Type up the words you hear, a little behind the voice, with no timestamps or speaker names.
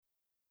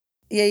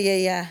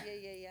Yeah.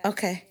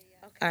 Okay.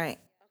 All right.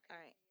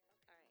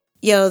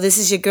 Yo, this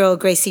is your girl,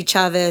 Gracie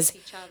Chavez,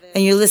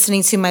 and you're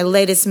listening to my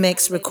latest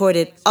mix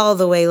recorded all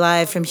the way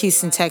live from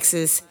Houston,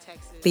 Texas.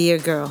 Be Your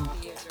Girl.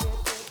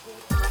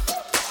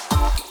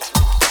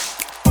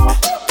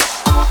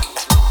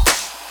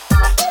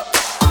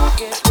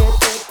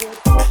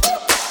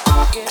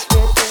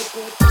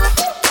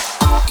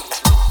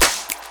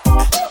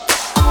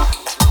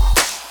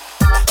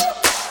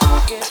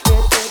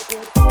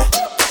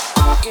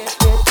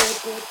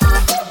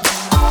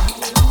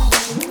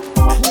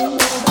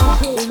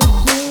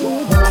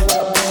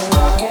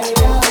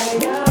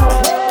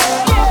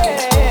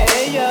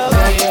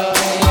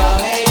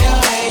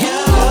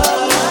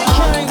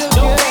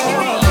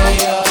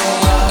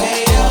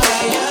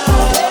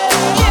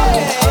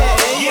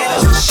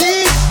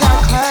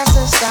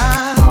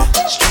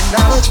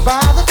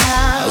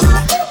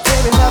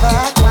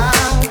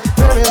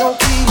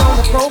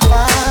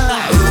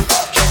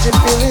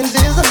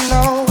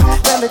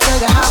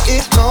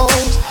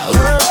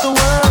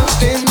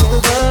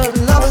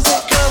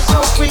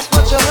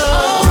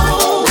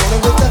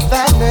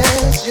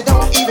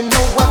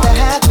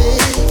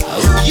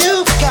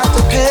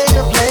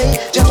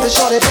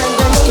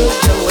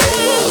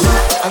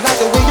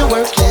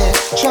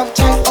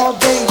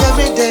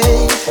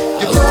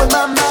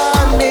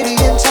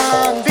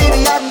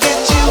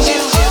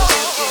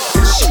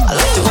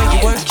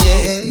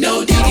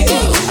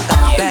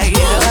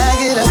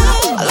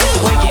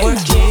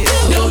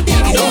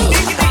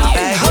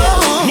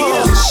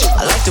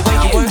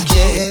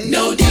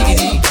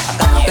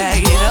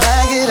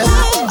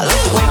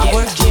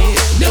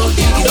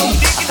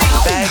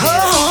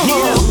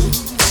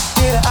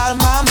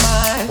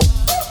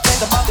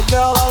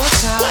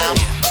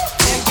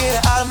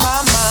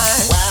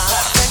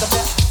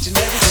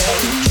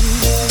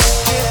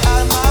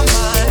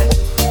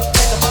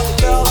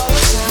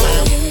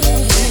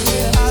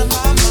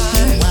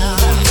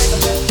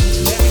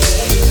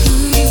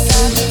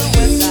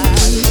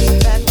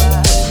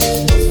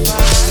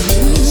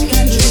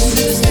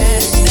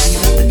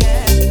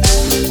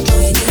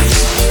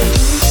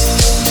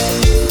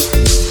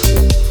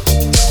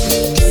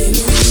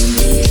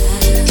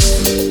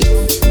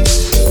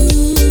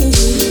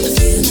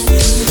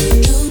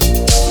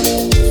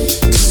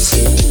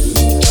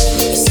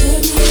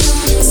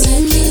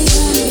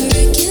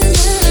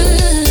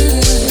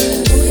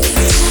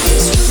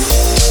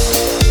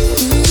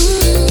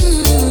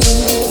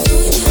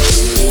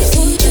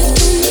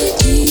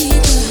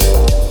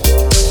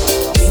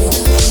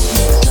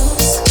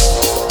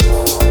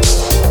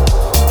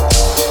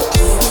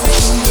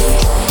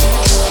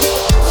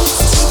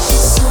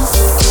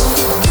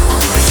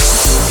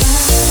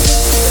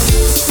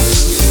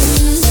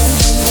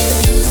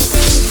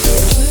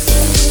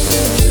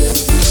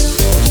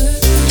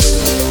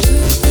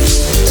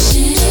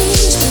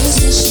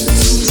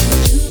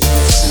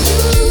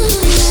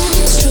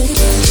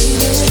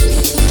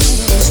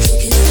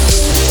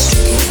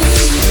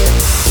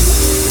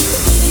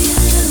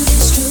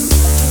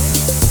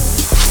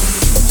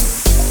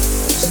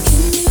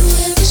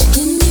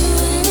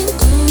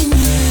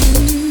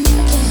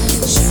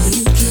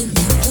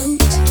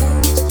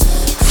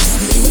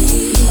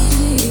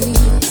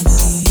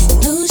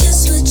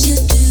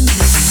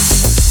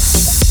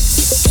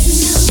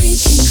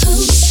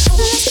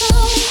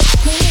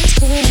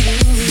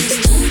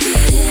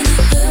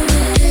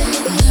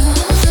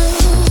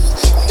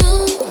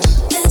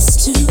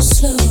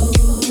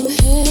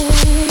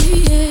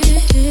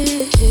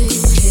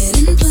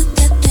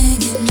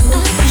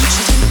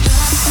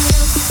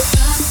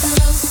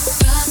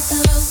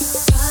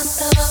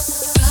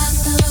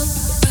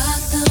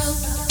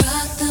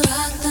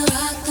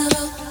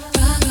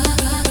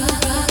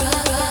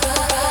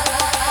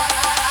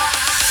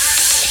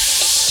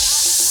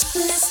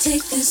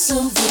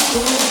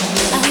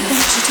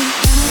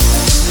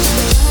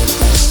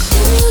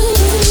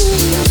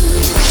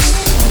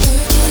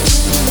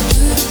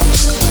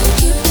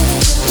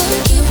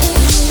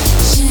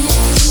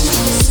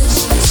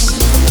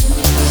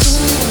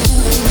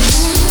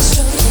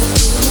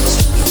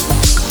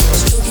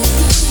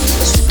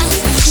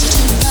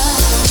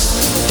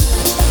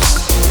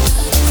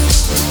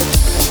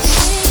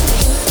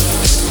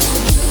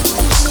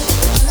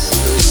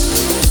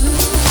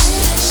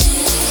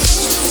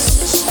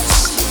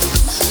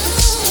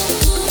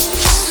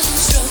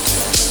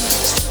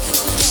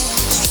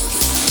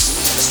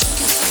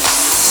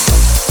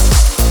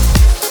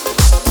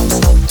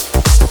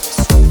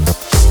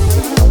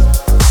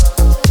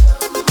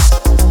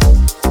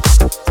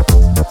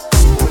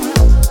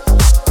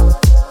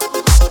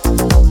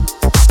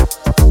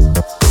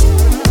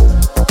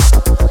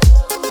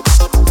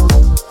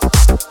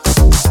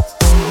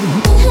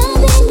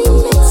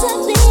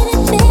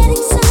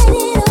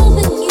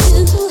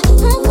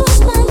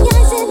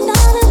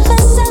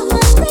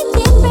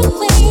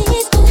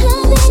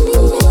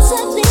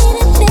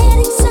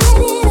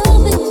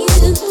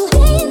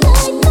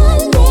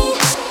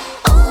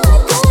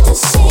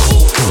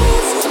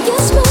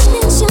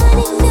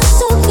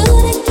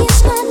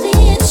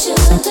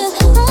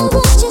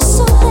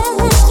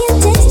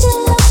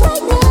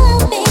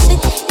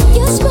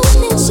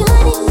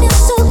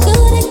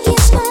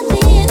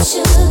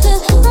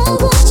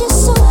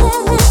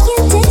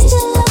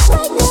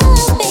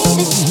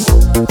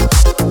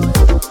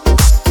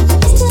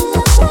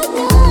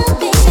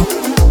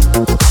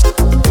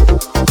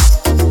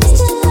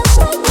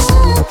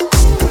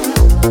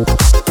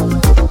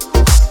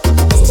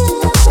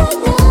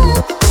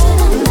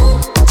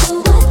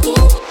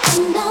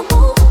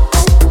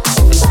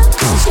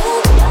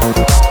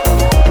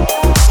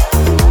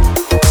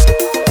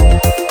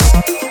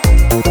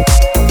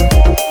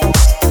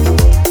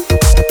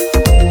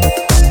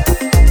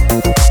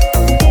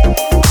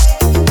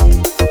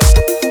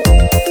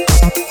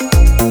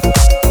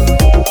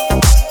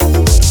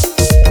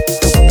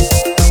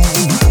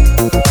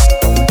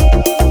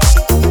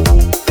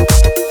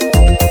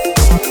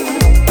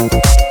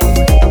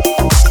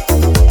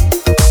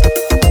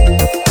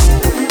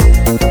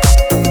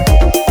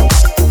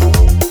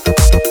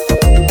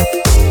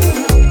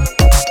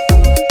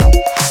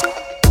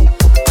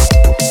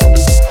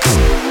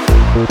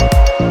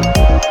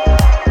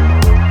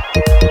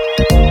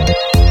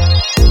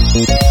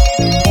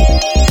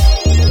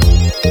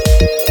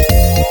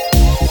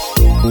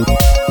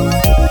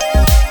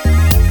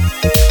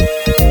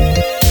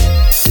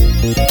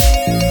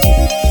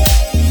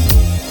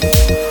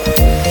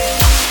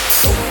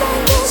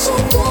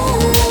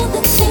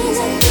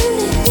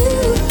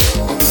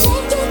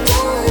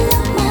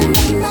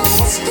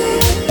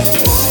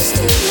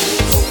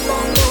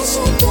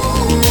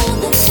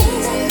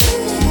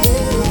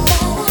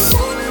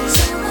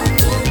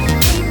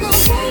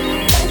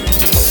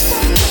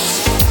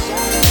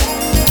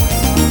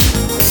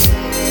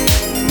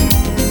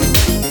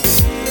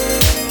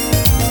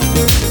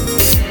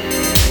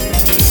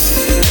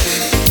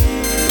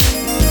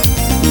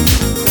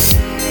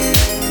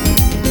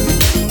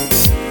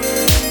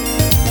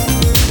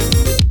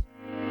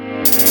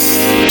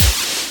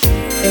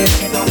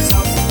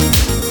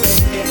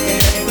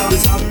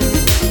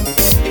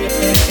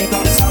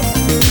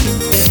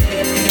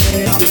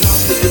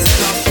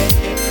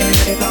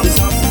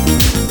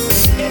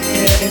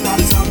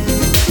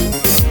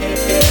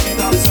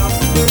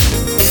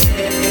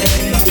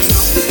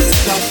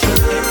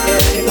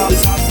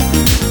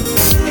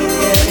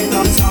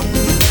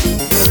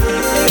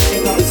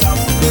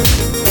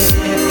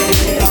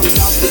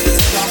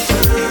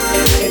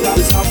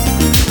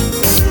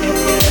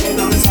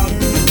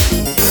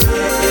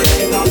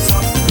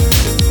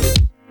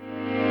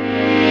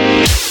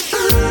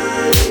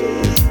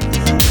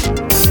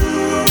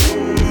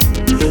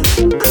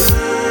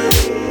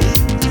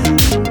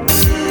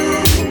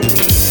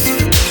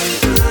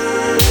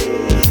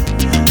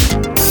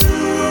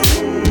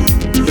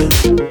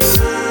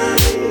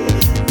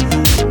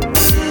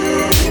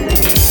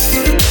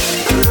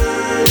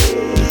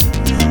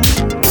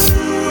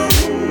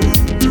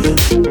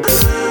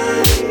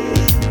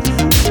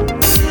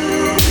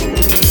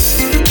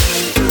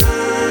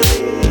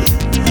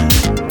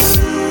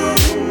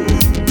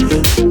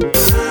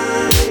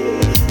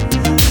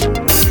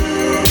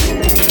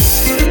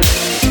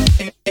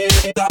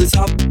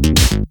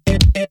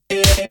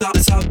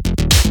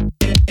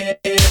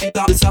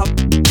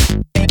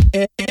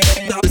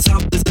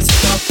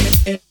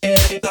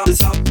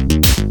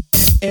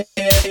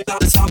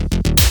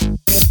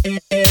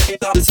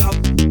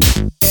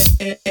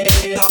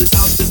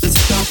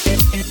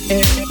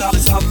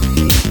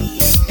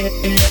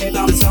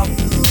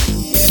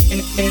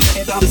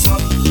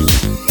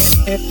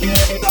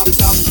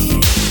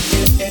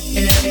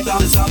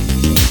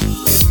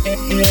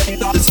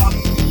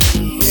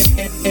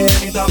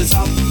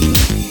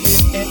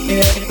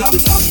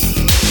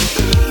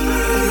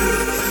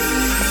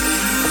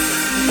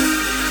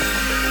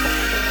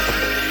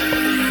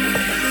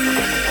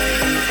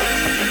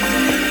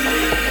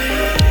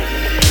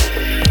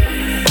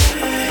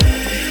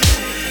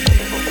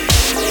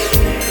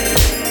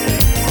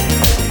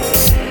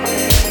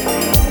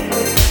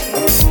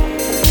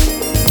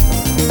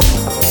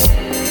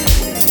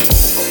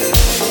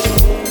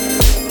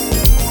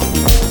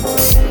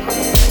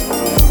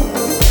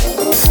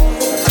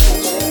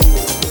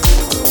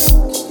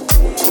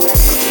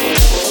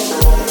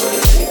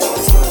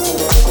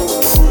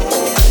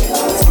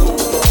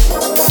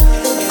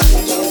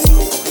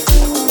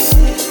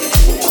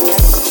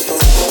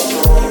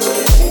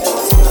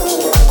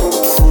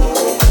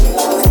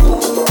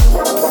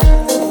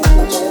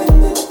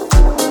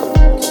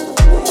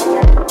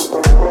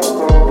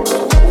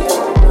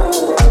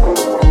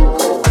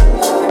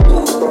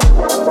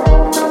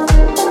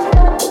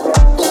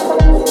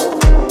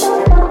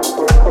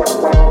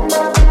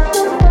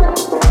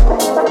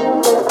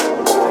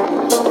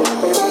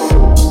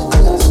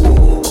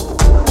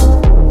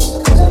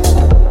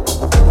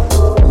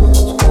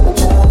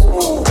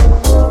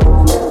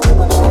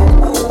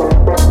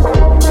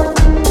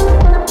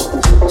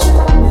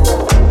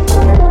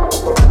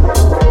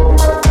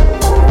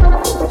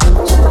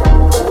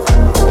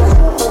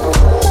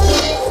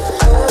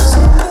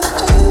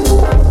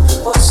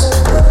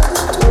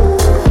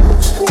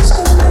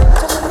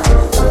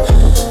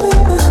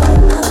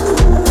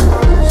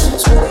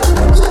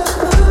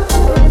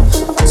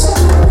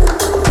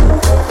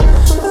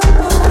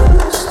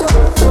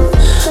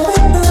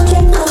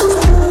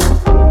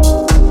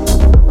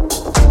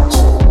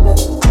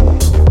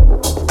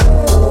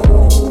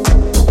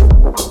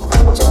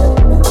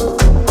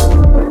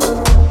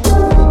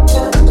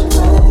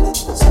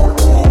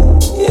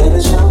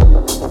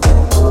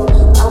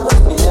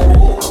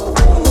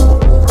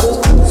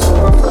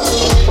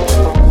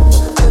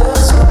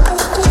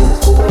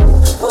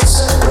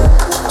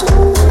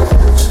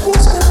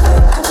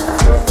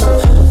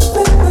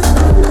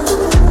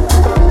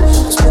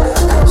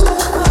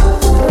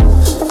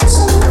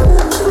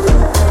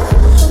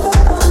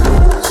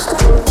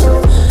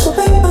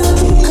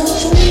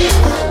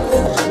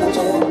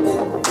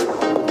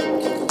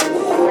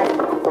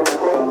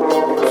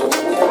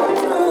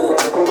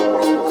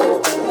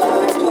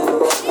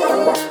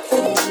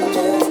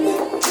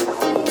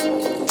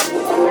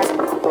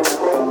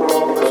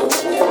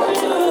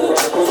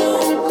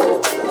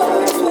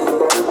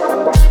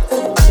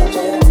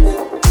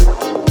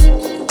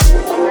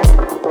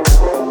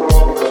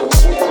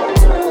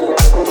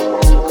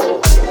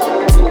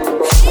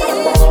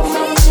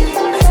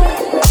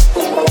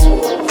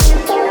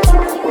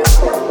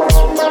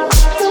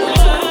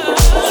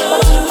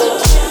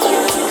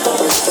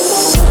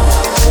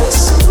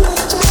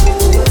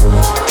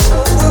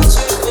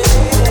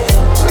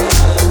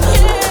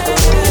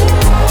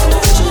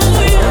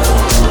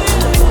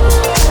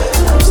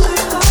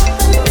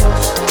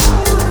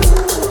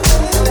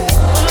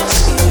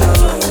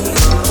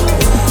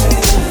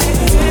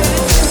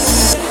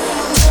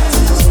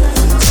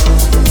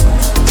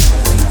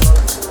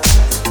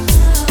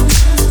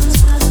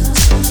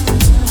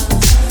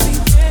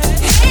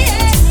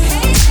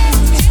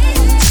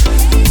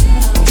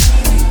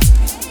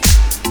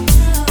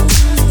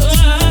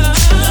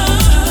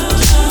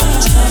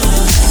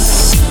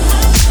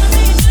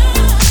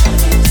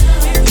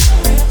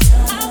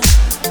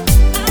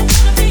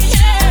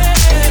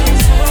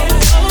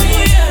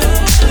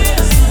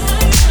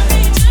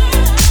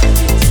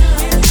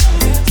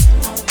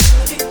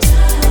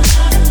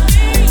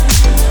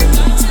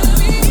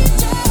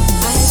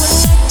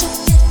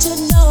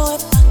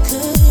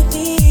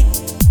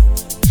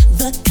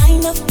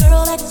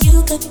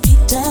 could be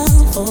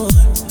down for.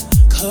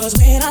 'Cause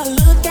when I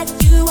look at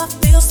you, I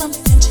feel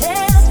something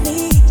tell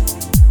me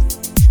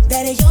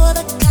that you're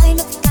the kind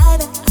of guy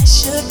that I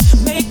should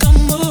make a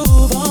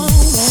move on.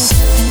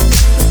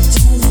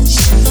 Don't let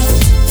you know,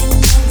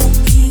 and I won't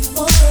be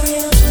for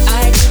real.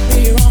 I could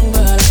be wrong,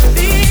 but I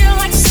feel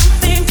like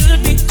something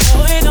could be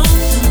going on.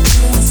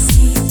 Until I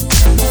see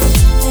that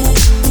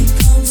it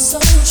becomes so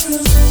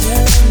true.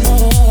 There are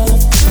more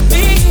of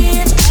me,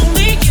 it's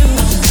only you.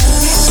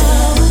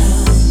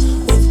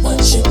 With what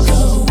you're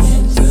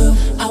going through,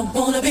 I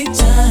wanna be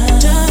down.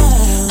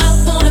 I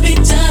wanna be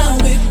down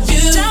with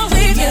you. Down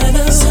with you.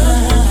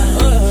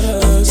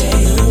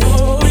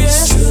 It's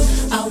true.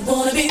 I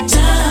wanna be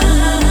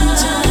down.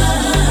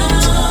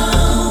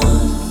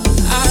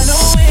 I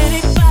know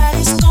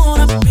anybody's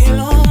gonna be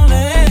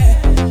lonely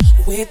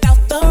without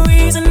the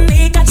reason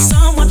they got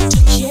someone to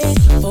care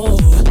for.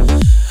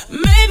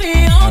 Maybe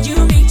all you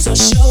need's a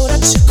shoulder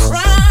to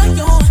cry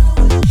on.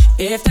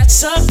 If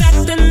that's a fact,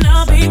 then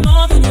I'll be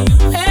more than you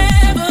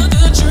ever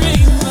could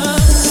dream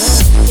of.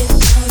 If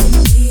all you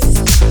need is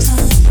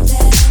time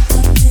that I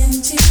come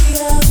into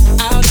you,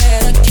 I'll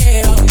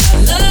dedicate all my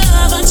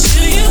love unto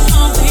you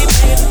only,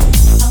 baby.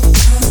 I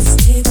wanna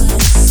stay by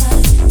your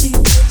side, be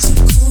good to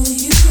cool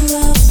you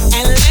up,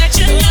 and let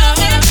you know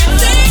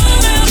everything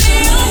will be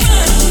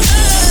alright.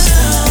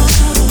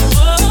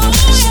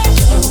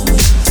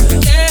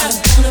 Yeah, I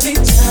wanna be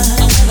down.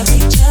 I wanna be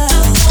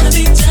down. I wanna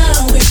be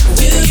down with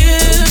you.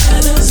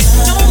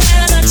 No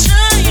matter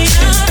trying,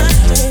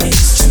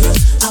 it's true.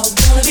 I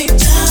wanna be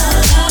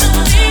down. I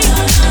wanna be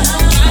down.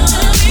 Got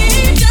to be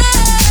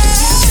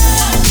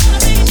down. I wanna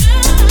be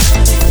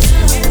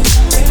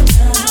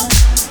down.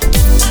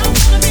 I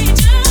wanna be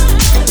down.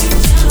 I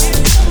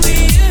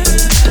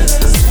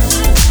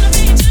wanna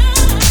be down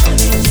with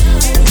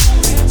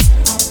you.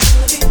 I wanna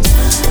be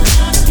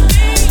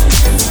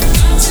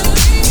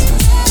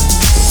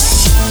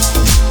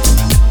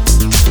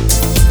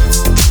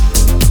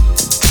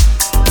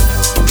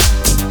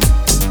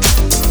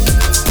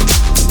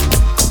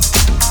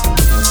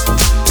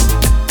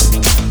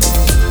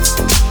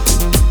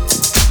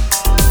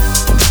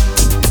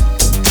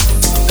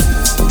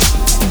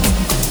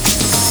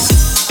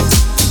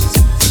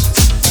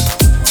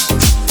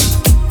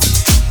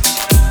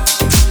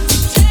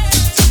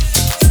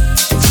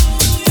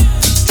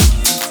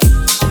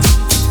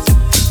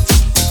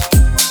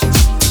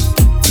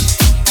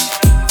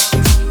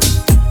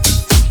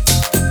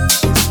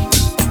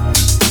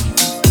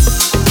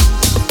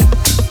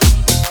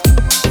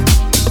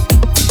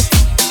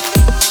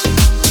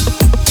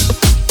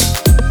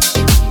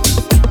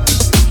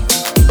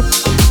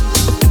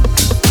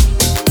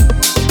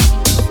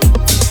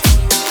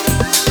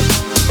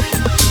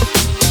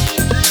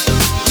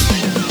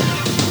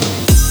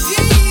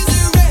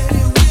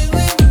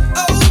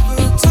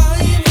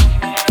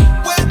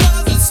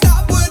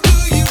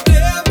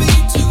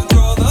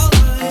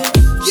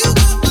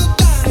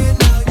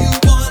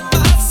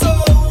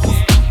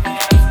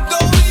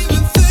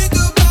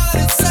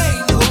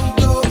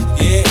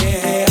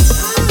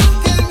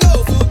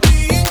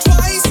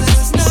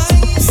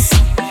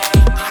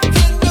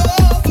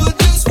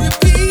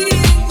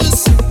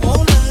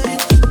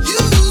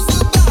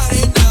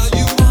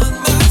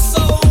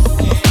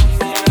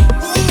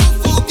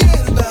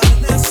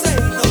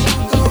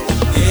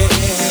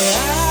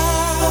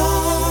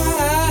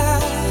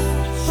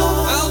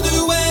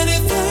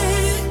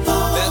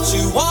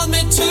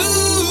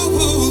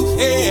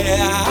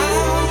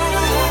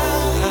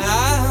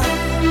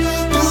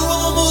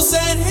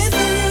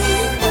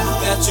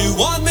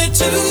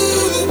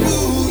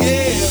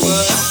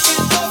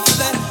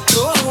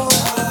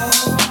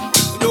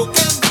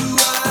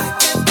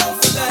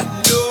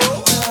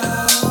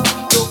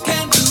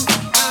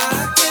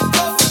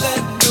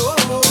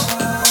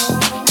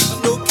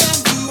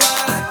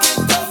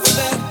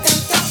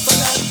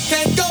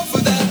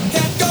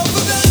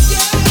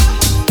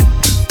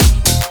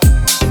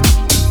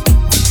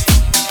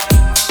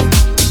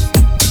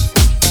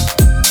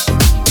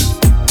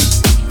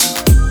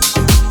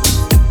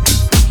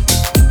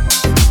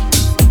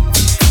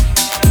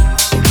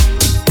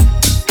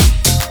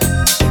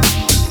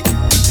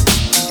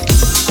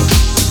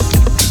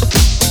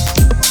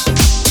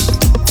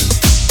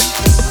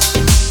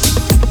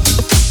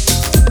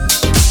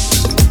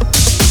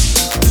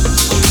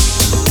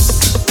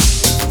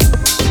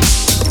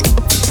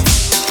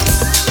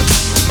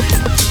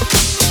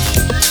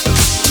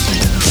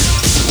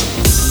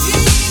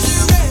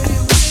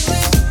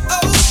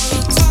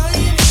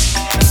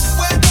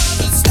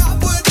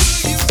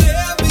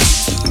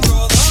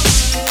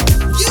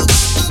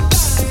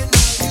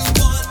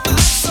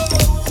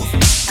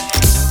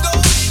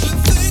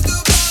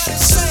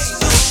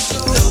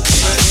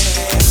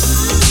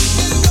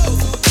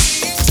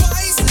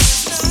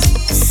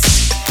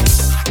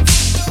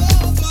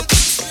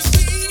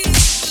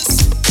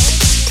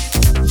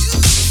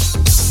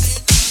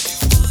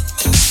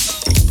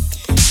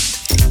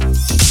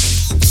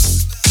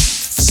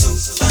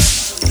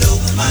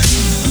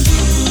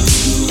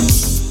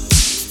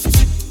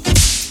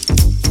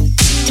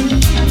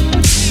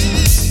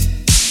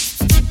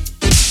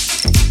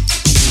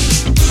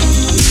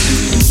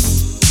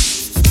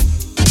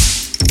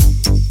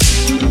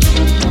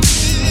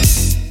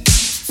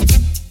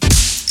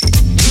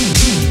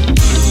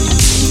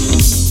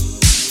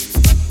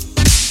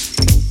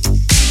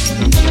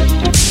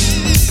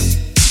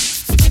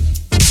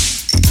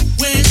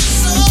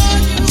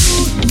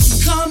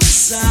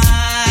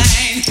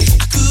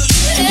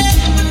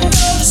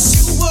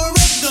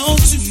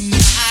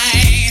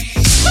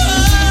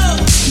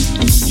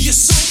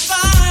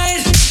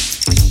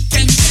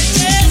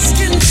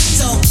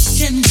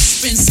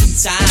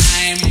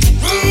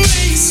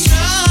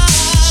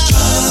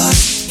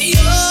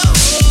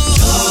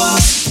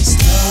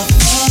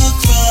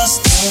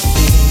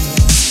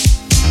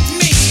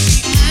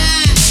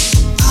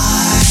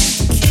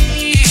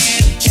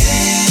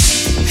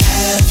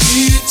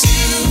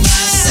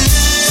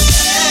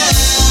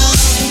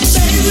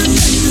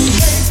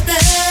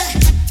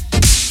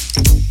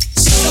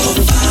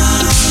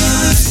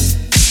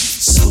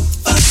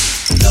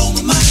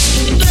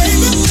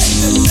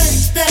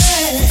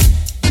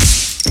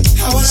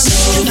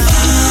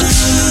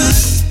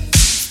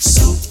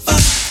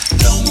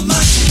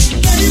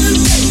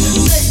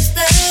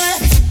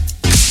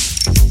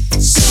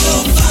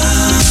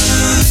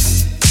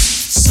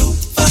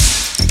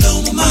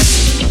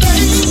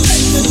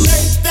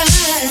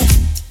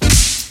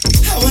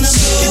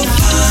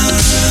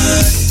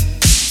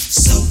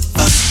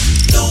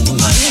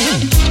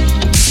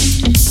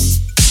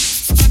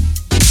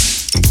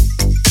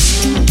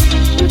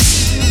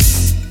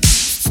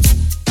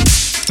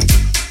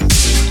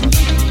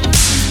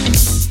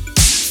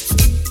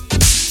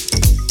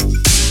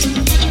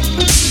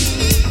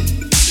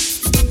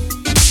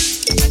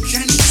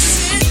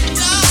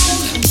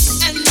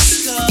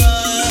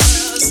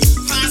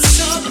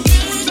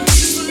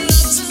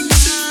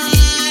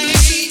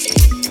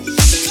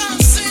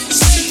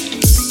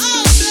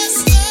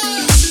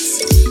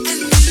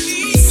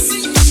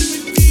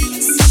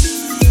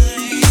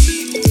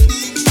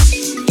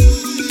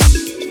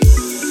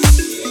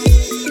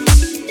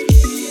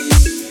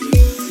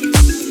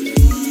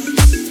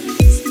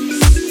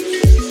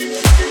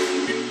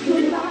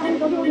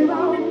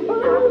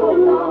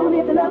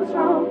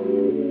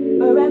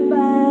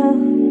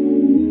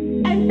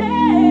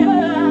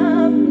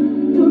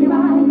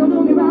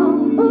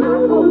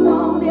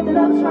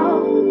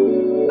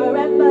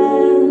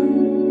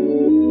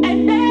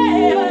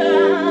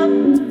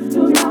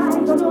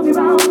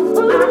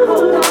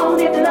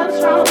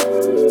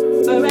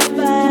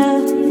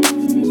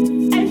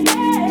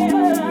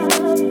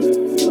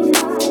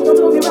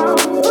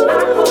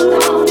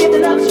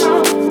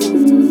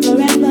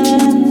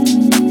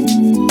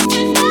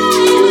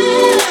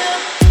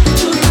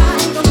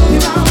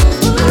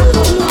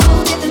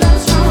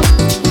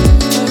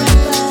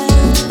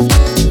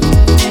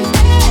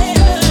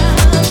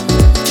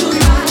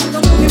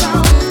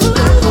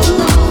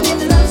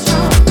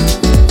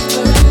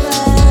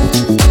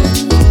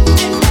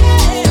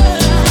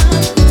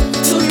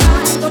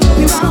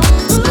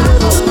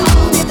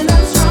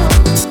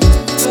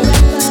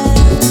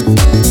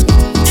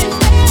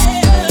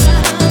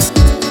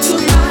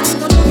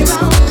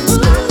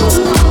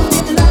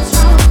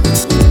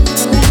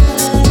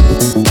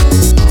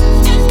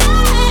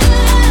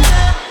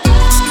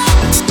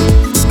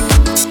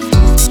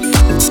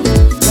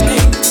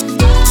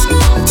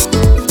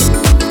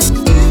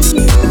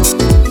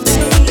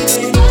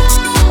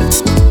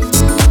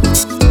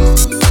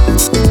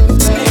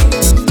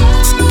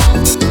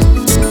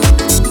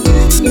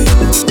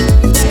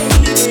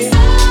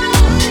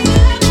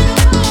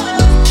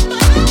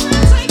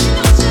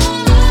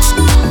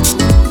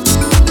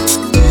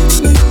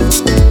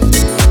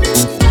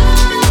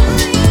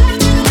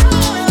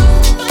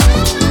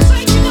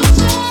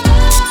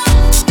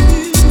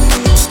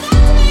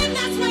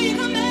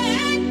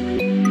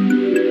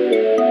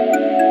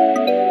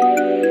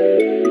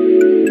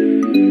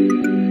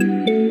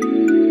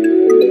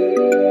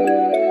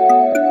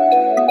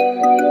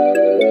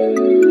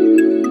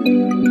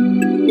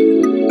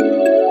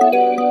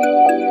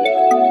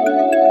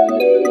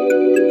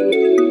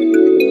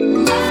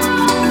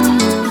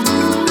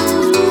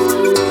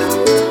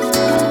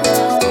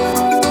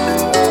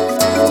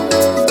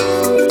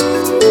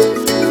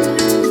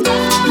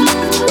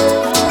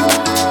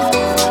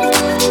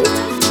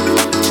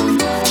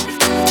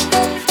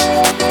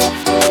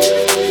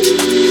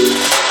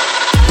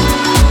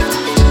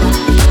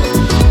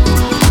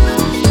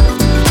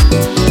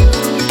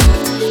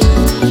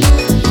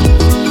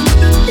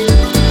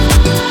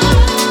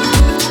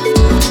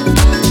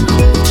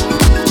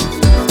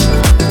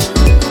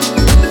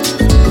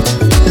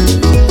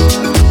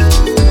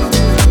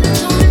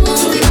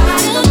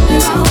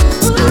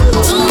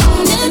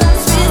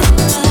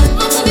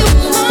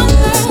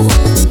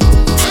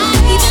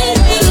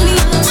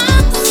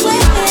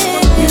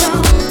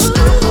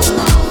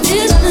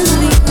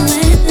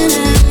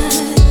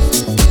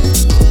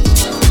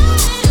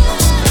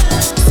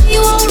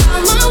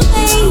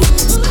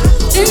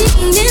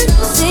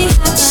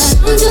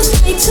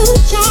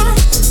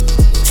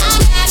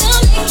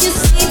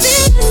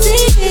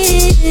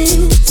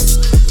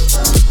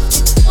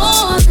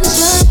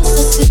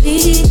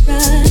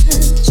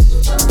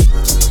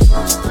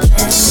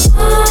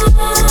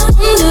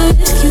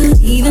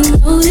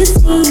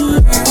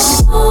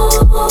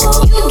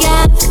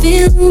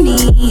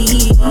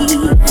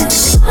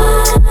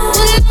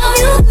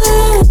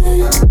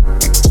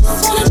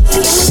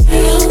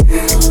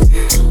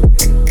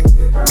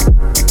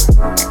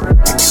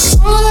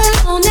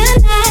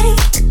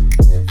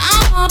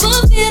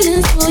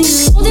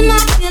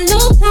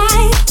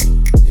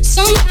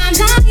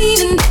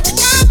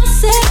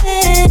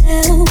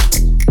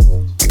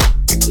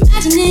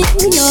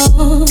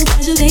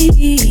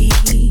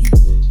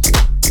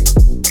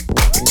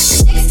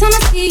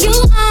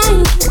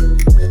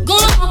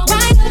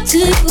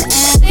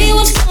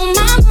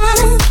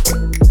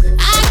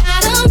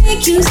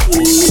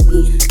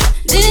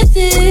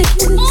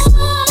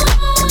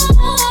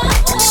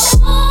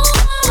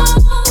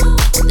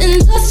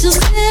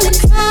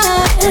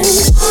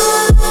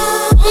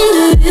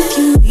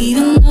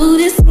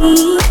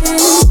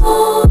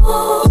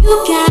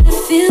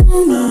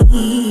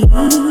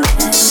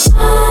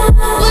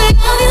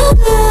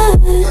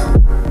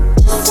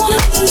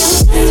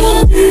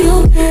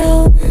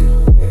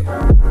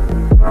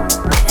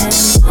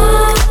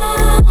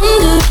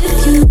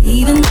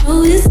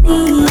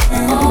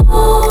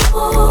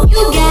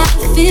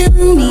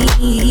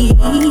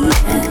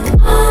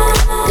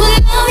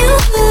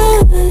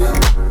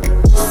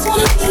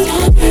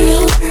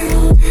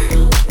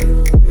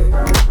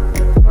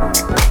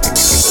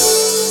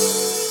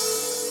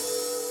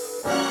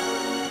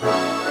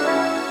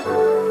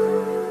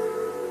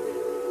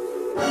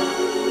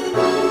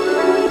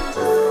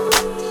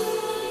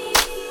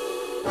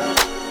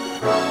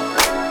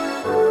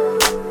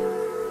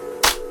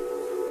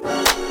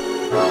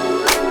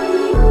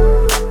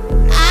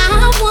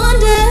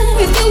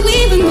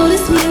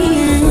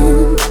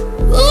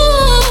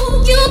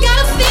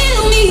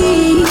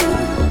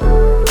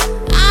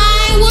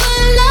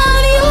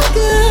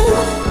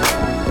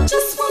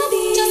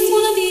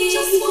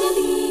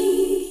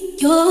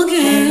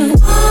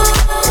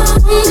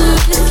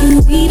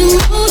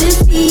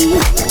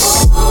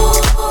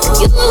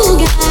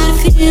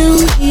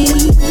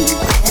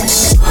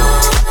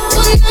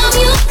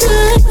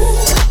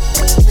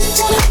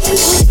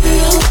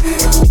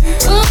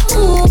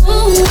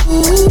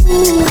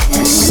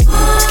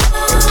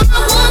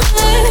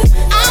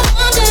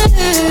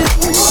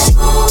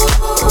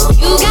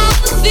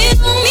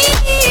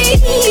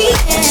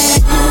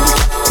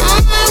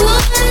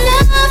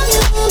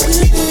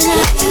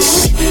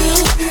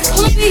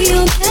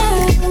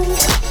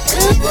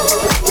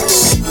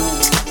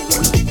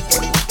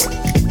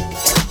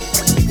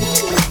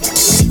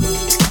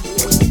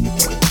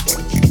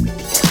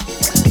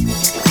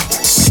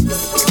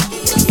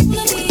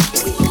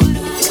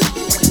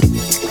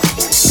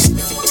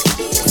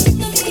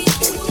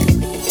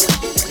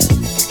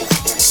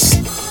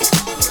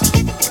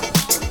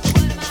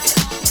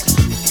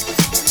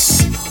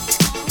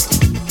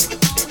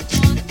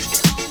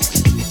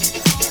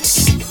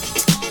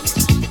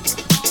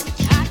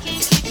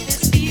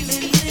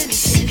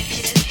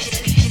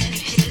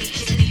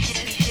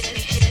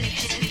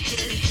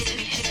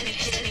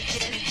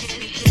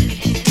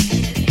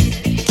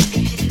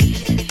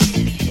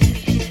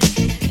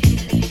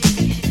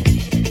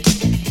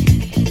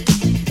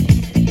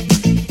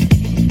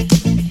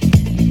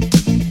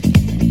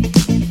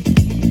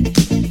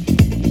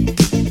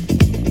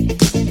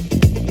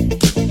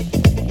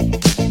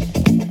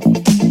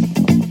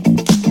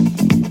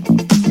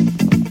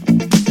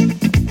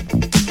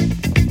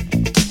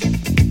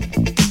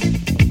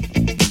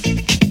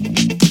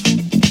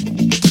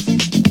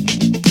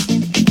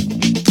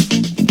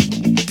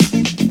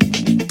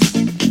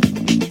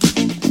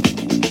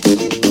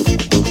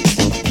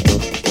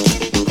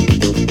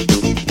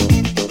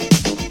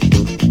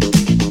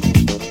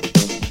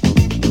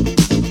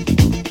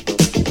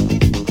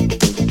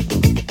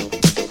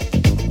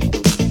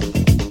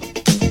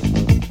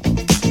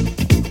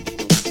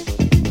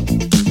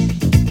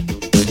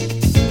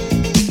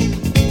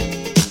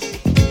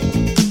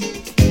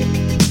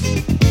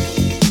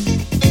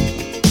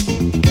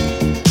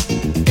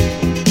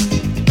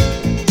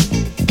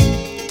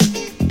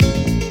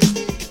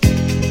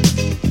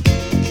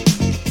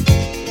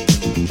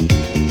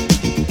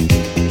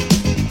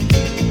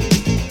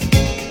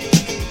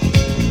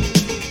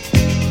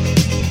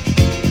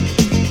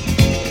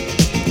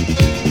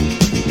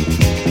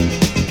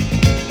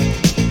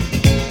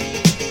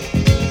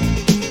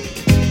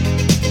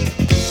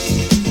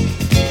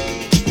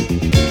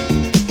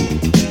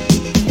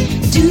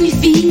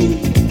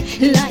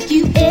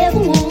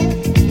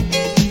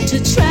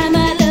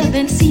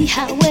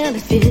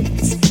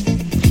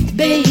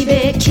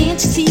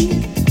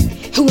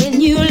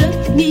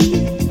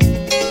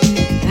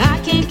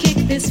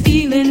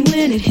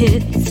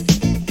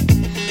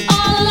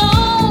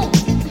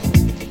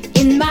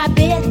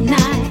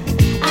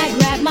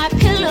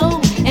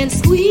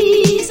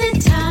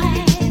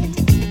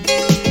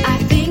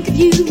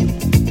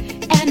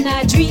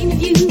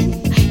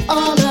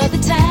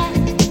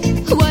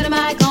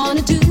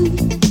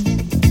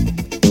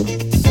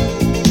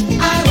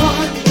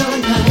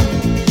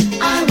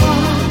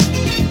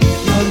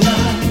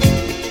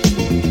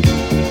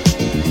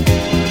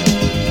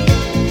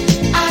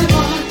I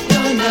want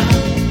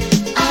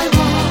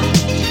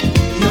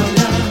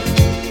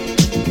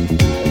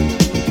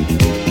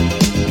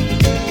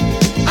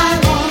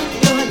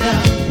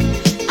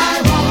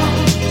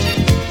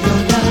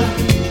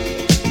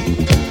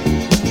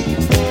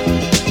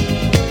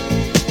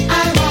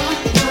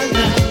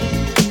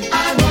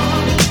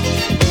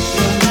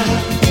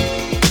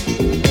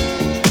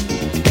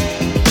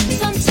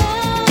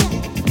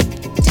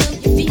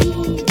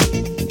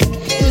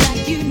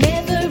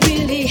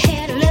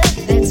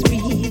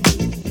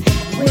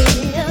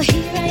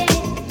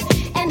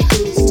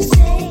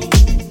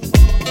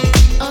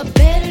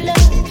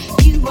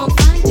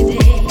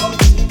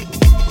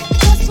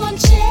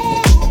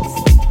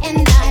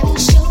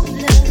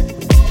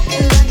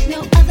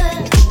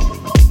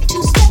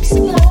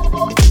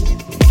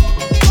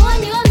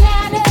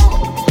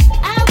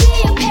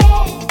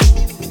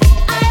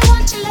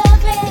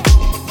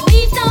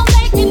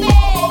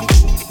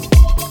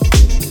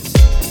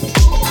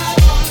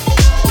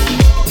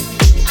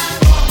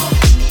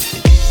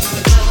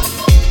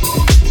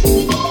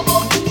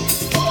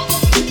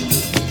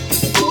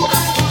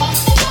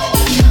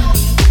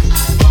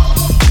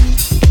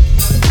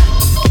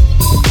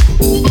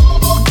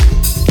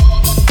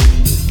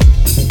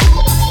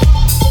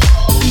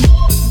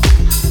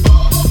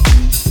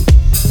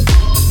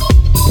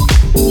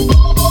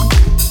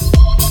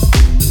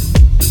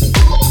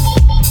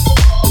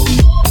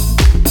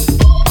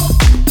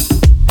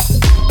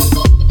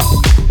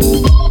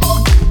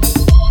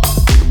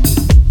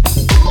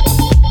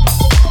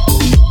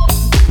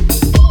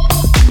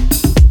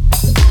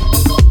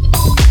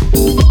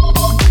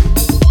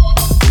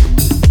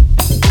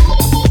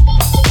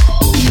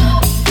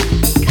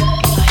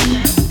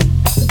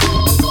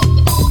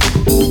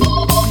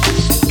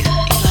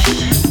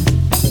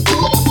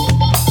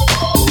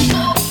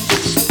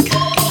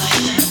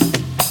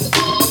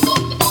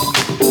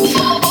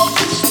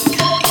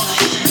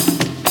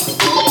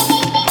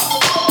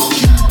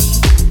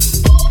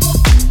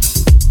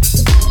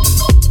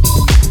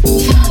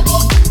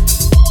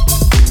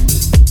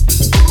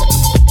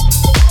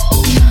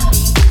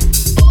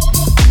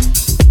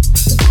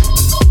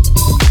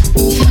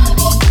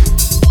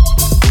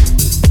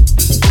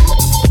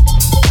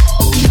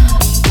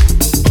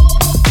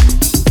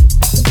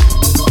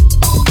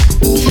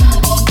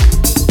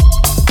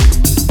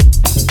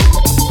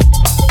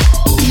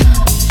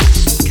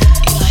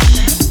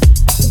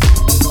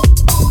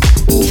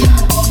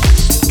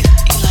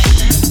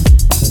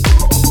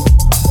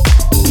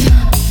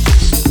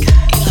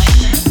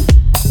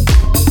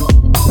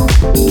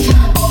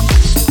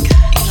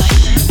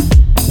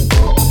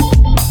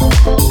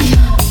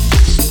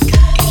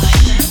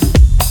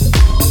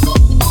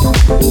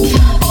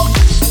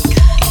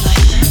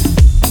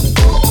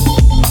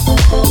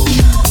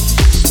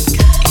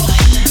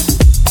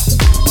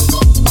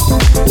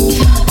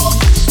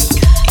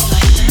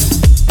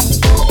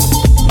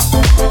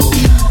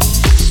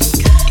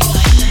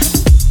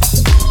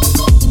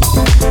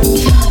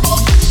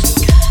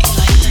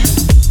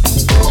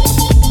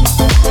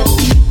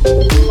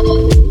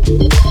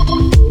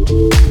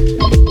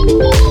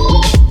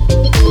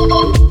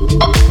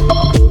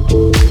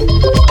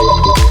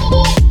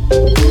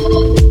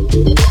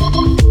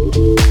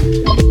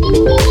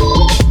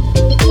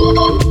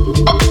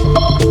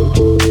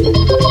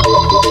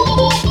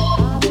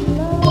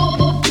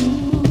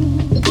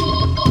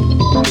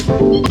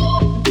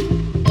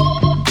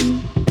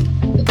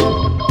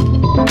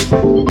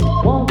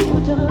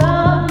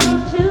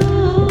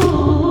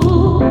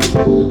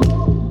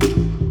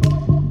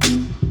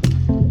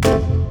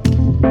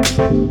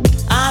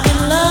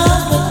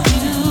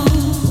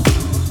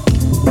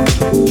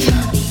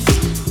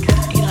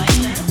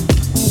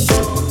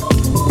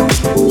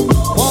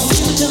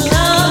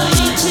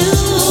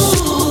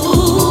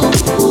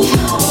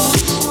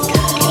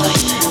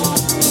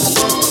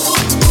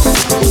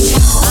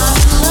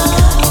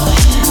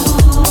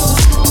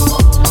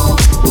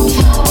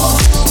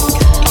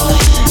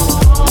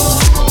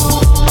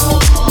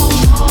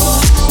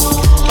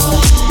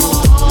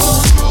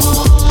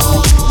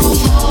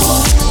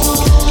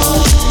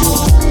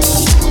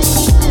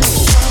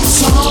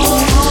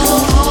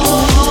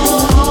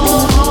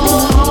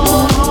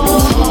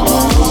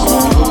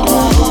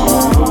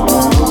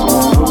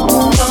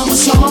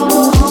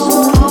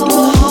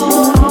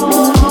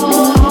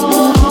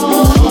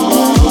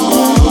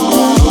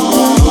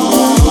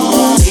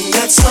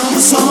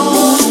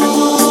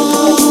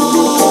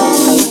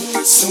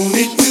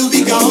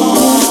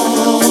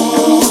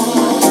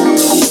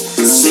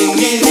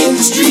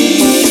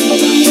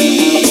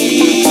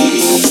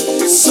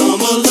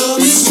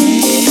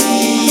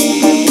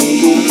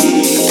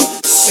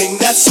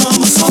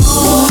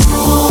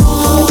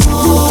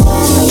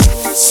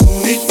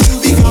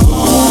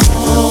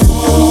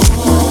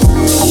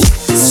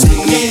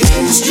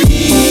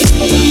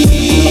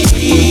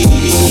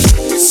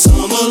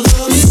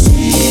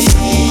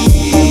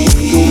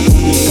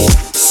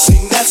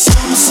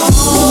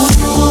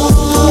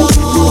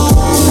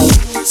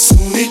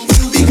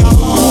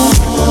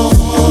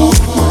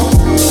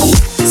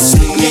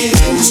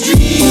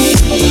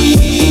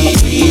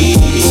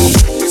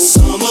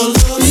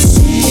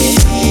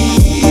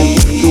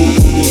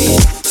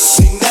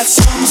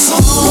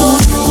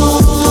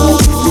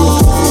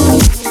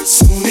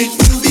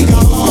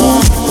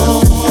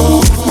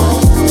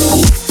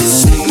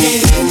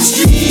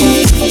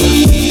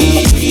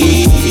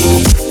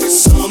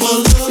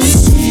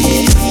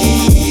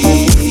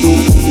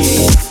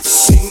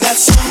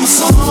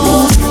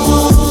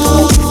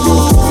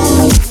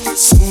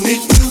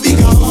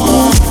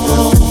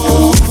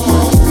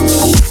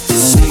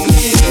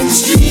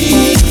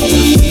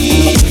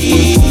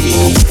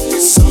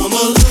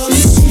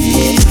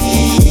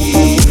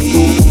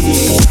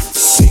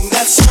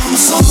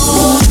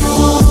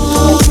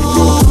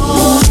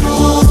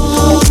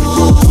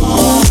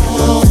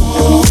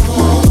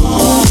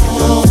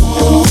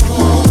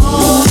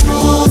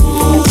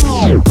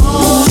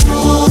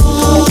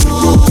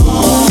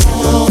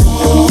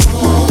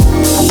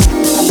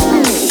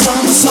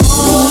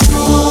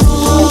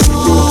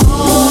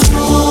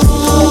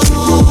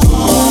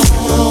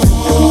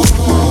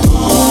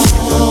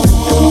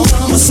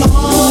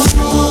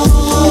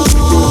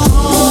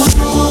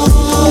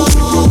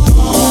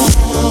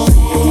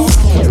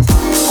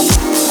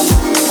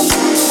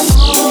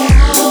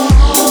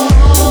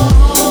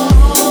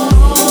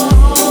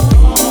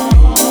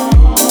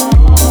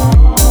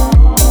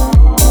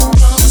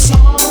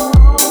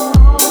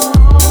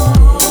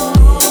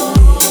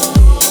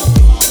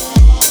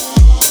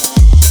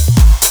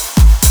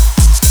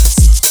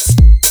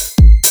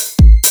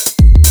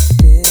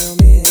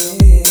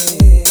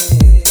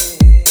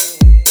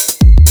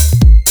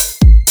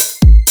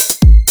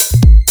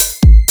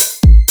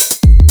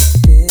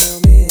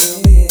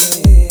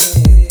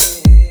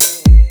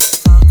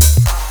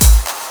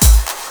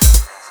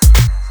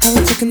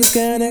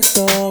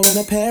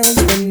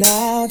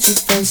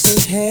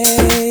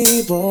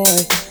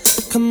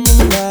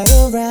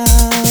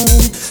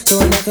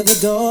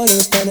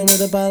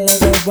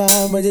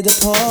Ready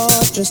to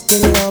pause, dressed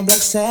in long black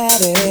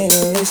satin,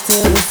 lace to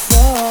the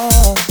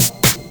floor.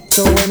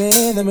 So went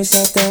in, then we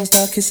sat down,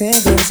 start kissing,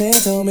 dancing.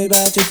 Told me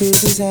about your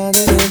jacuzzi,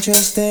 sounded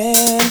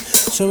interesting.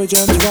 So we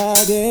jumped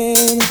right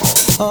in.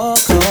 All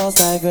calls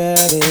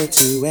diverted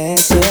to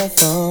answer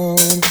phone.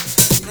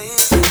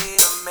 Please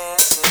leave a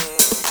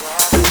message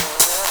at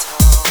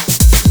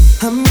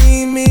home. I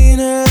mean, me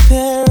and her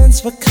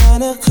parents were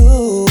kinda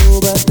cool,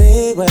 but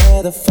they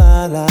were the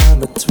fine line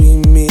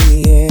between me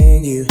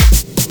and you.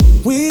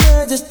 We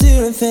were just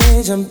doing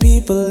things young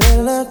people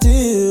in love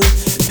do.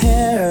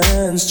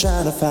 Parents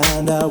trying to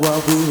find out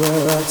what we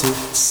were up to.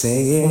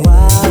 Saying,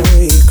 why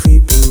were you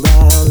creeping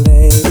around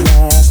late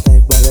last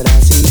night? Why did I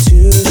see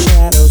two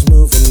shadows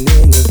moving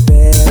in your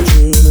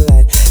bedroom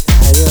light?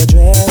 Now you're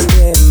dressed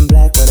in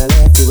black, when I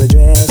left you were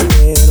dressed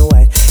in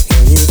white.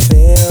 Can you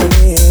feel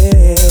me?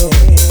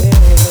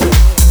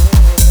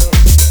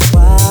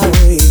 Why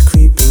were you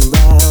creeping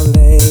around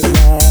late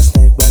last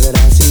night? Why did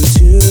I see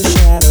two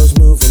shadows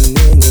moving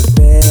in your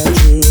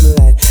bedroom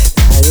light?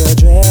 Now you're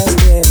dressed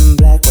in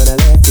black, when I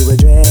left you were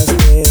dressed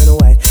in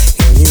white.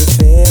 Can you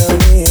feel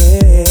me?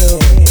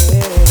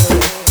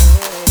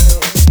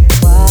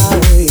 Why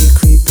were you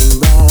creeping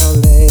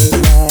around late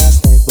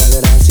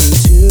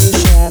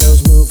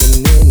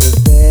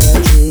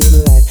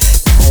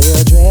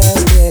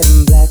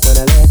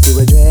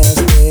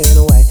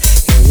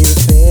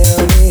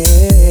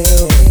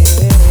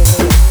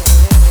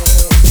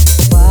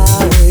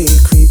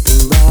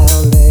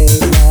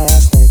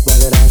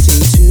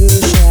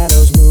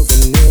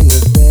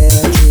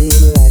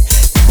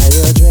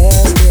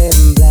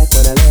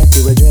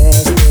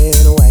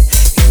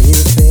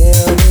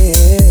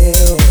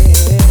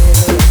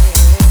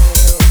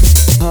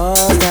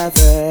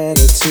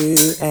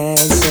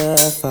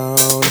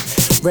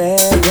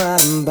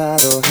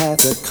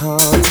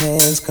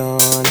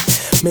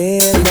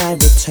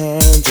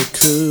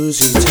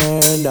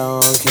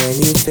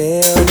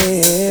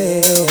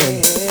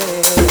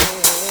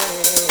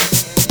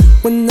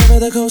Whenever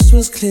the coast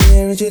was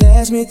clear and she'd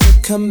ask me to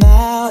come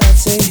out, I'd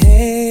say,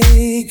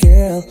 hey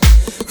girl,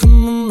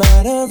 come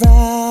right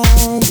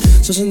around.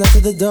 So she knocked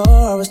at the door,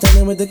 I was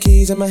standing with the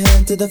keys in my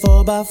hand to the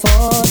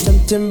 4x4,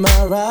 jumped in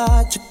my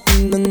ride,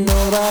 and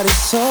nobody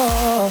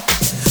saw.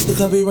 The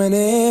club we went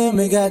in,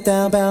 we got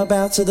down,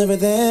 bound to the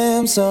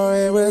rhythm.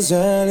 Sorry it was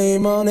early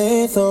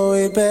morning, thought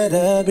we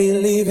better be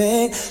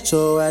leaving.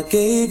 So I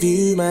gave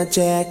you my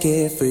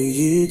jacket for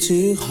you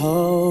to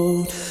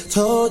hold.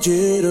 Told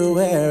you to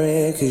wear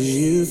it 'cause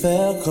you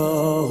felt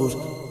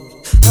cold.